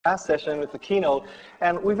last session with the keynote,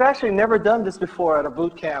 and we've actually never done this before at a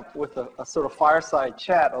boot camp with a sort of fireside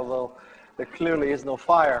chat, although there clearly is no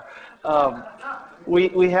fire.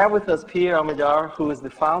 We have with us Pierre Omidyar, who is the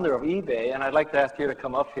founder of eBay, and I'd like to ask Pierre to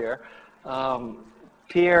come up here.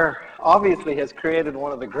 Pierre obviously has created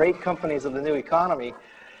one of the great companies of the new economy,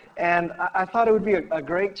 and I thought it would be a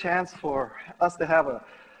great chance for us to have a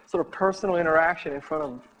sort of personal interaction in front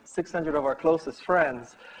of 600 of our closest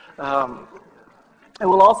friends. And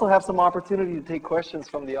we'll also have some opportunity to take questions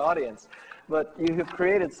from the audience. But you have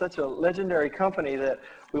created such a legendary company that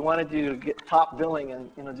we wanted you to get top billing and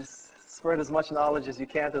just spread as much knowledge as you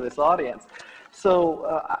can to this audience. So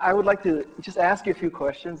I would like to just ask you a few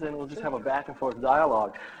questions, and we'll just have a back and forth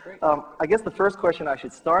dialogue. I guess the first question I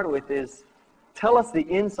should start with is, tell us the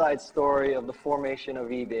inside story of the formation of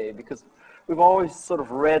eBay, because we've always sort of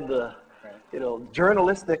read the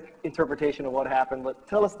journalistic interpretation of what happened, but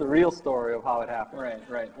tell us the real story of how it happened.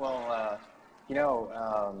 Right. Well,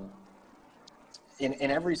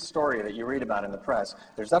 in every story that you read about in the press,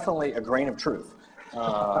 there's definitely a grain of truth.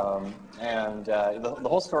 And the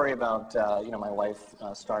whole story about my wife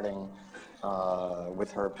starting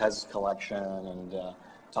with her Pez collection and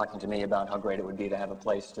talking to me about how great it would be to have a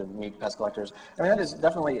place to meet Pez collectors. I mean, that is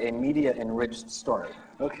definitely a media-enriched story.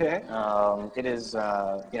 Okay. It is,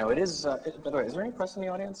 by the way, is there any press in the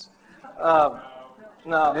audience?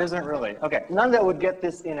 No. It isn't really. Okay. None that would get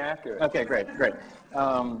this inaccurate. Okay, great.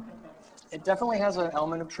 It definitely has an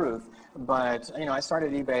element of truth, but I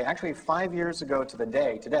started eBay actually 5 years ago to the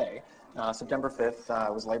day today. September 5th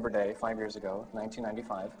was Labor Day 5 years ago,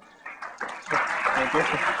 1995. Thank you.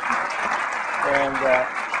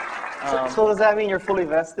 And so does that mean you're fully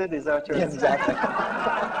vested? Is that what you're saying? Exactly.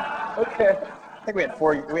 Okay. I think we had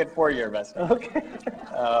 4-year vesting. Okay.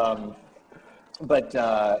 But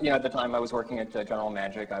at the time I was working at General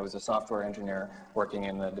Magic. I was a software engineer working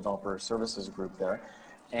in the developer services group there.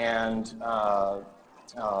 And I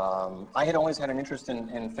had always had an interest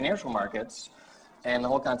in financial markets and the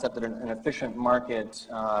whole concept that an efficient market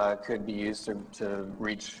could be used to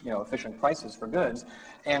reach efficient prices for goods.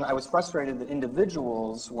 And I was frustrated that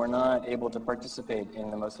individuals were not able to participate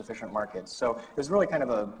in the most efficient markets. So it was really kind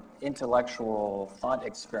of an intellectual thought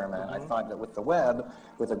experiment. I thought that with the web,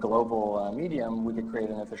 with a global medium, we could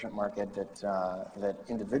create an efficient market that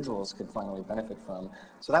individuals could finally benefit from.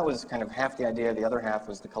 So that was kind of half the idea. The other half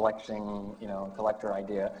was the collector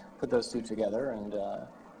idea. Put those two together and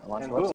launched the website.